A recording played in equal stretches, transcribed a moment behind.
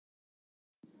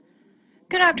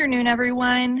Good afternoon,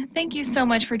 everyone. Thank you so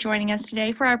much for joining us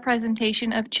today for our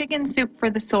presentation of Chicken Soup for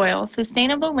the Soil,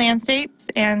 Sustainable Landscapes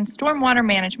and Stormwater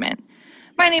Management.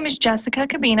 My name is Jessica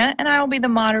Cabina, and I will be the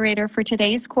moderator for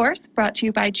today's course brought to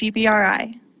you by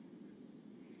GBRI.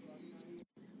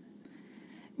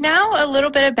 Now, a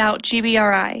little bit about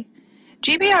GBRI.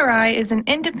 GBRI is an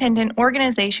independent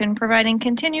organization providing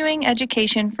continuing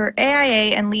education for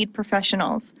AIA and lead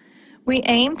professionals. We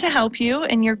aim to help you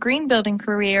in your green building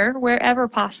career wherever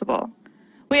possible.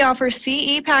 We offer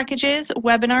CE packages,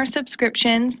 webinar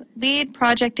subscriptions, lead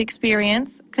project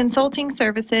experience, consulting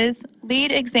services,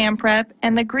 lead exam prep,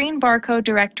 and the Green Barcode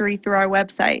Directory through our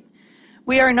website.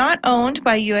 We are not owned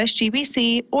by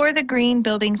USGBC or the Green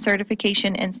Building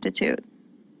Certification Institute.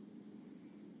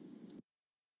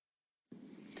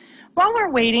 While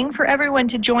we're waiting for everyone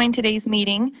to join today's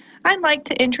meeting, I'd like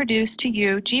to introduce to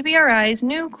you GBRI's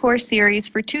new course series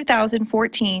for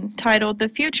 2014 titled The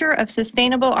Future of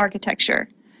Sustainable Architecture.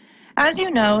 As you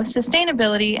know,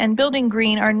 sustainability and building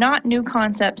green are not new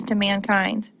concepts to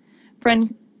mankind.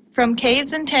 From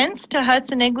caves and tents to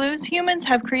huts and igloos, humans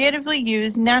have creatively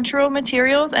used natural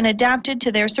materials and adapted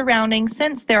to their surroundings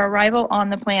since their arrival on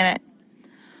the planet.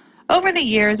 Over the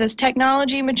years, as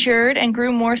technology matured and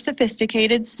grew more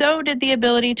sophisticated, so did the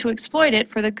ability to exploit it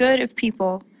for the good of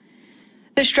people.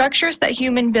 The structures that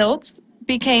humans built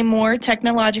became more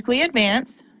technologically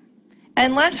advanced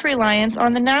and less reliant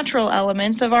on the natural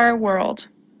elements of our world.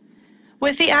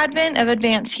 With the advent of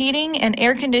advanced heating and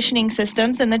air conditioning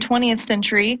systems in the 20th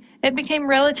century, it became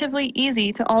relatively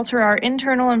easy to alter our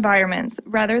internal environments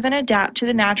rather than adapt to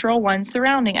the natural ones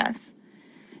surrounding us.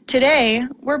 Today,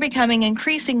 we're becoming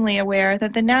increasingly aware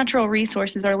that the natural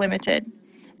resources are limited,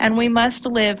 and we must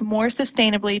live more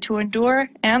sustainably to endure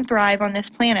and thrive on this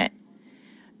planet.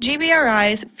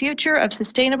 GBRI's Future of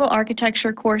Sustainable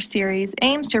Architecture course series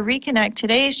aims to reconnect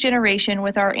today's generation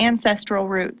with our ancestral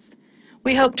roots.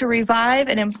 We hope to revive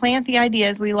and implant the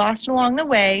ideas we lost along the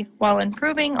way while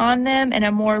improving on them in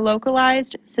a more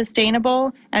localized,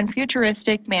 sustainable, and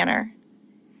futuristic manner.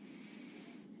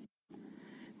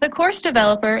 The course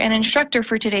developer and instructor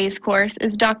for today's course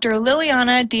is Dr.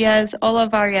 Liliana Diaz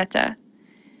Olavarrieta.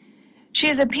 She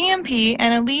is a PMP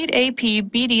and a lead AP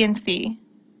BD&C,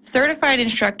 certified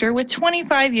instructor with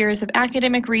 25 years of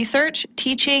academic research,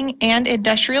 teaching, and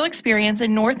industrial experience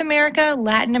in North America,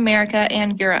 Latin America,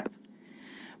 and Europe.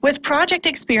 With project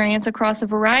experience across a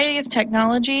variety of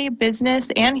technology, business,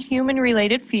 and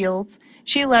human-related fields,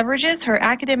 she leverages her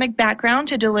academic background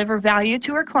to deliver value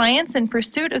to her clients in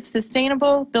pursuit of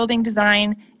sustainable building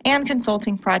design and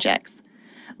consulting projects.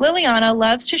 Liliana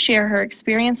loves to share her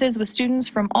experiences with students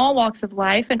from all walks of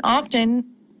life and often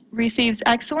receives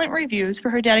excellent reviews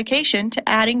for her dedication to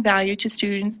adding value to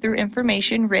students through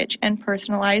information-rich and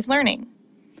personalized learning.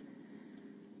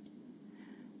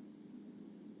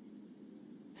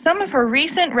 Some of her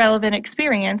recent relevant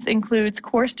experience includes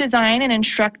course design and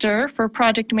instructor for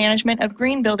project management of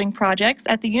green building projects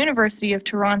at the University of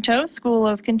Toronto School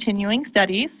of Continuing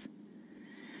Studies,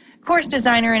 course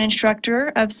designer and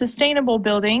instructor of sustainable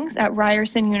buildings at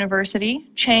Ryerson University,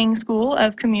 Chang School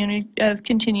of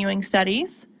Continuing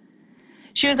Studies.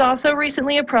 She was also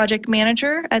recently a project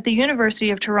manager at the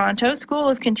University of Toronto School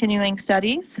of Continuing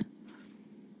Studies.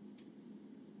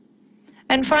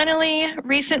 And finally,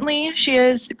 recently, she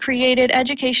has created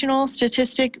educational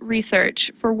statistic research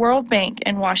for World Bank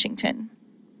in Washington.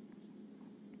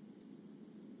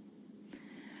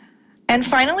 And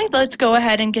finally, let's go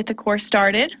ahead and get the course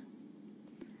started.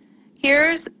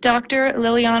 Here's Dr.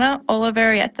 Liliana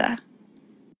Olavarrieta.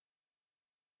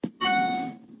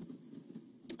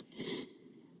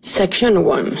 Section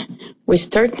 1. We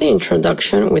start the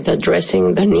introduction with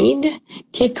addressing the need,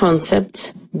 key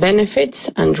concepts,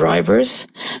 benefits, and drivers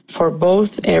for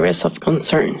both areas of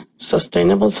concern,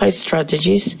 sustainable site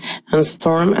strategies and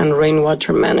storm and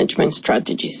rainwater management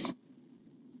strategies.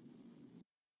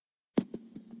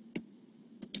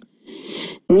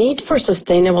 Need for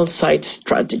sustainable site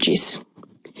strategies.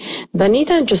 The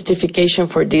need and justification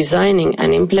for designing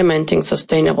and implementing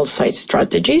sustainable site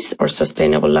strategies or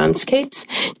sustainable landscapes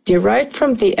derived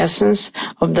from the essence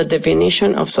of the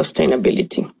definition of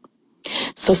sustainability.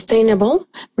 Sustainable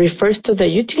refers to the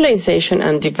utilization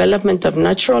and development of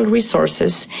natural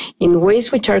resources in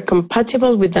ways which are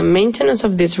compatible with the maintenance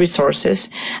of these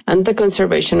resources and the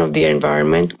conservation of the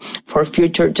environment for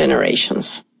future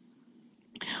generations.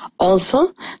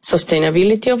 Also,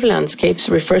 sustainability of landscapes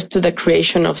refers to the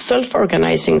creation of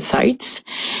self-organizing sites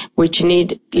which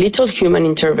need little human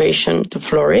intervention to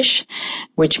flourish,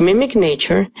 which mimic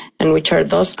nature, and which are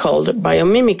thus called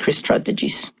biomimicry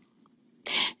strategies.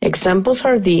 Examples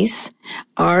of these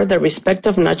are the respect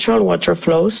of natural water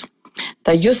flows,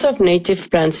 the use of native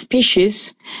plant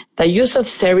species, the use of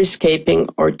xeriscaping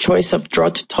or choice of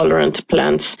drought-tolerant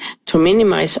plants to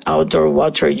minimize outdoor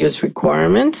water use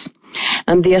requirements,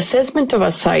 and the assessment of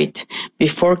a site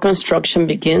before construction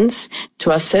begins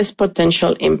to assess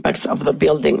potential impacts of the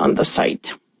building on the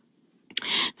site.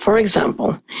 For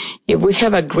example, if we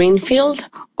have a greenfield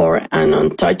or an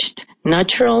untouched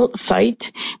natural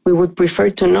site, we would prefer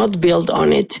to not build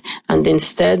on it and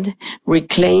instead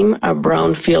reclaim a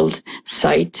brownfield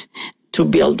site to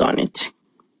build on it.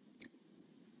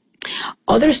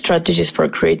 Other strategies for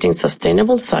creating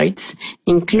sustainable sites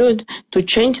include to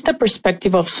change the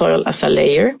perspective of soil as a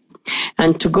layer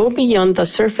and to go beyond the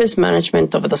surface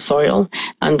management of the soil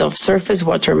and of surface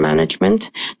water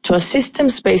management to a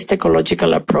systems-based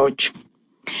ecological approach.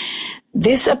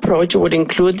 This approach would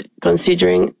include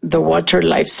considering the water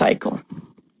life cycle.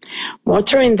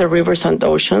 Water in the rivers and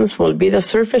oceans will be the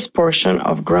surface portion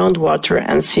of groundwater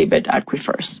and seabed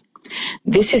aquifers.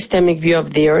 This systemic view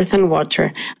of the earth and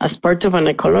water as part of an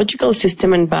ecological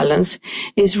system and balance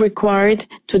is required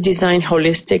to design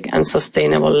holistic and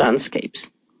sustainable landscapes.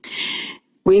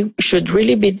 We should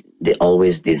really be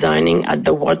always designing at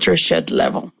the watershed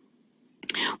level.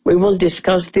 We will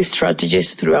discuss these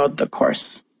strategies throughout the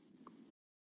course.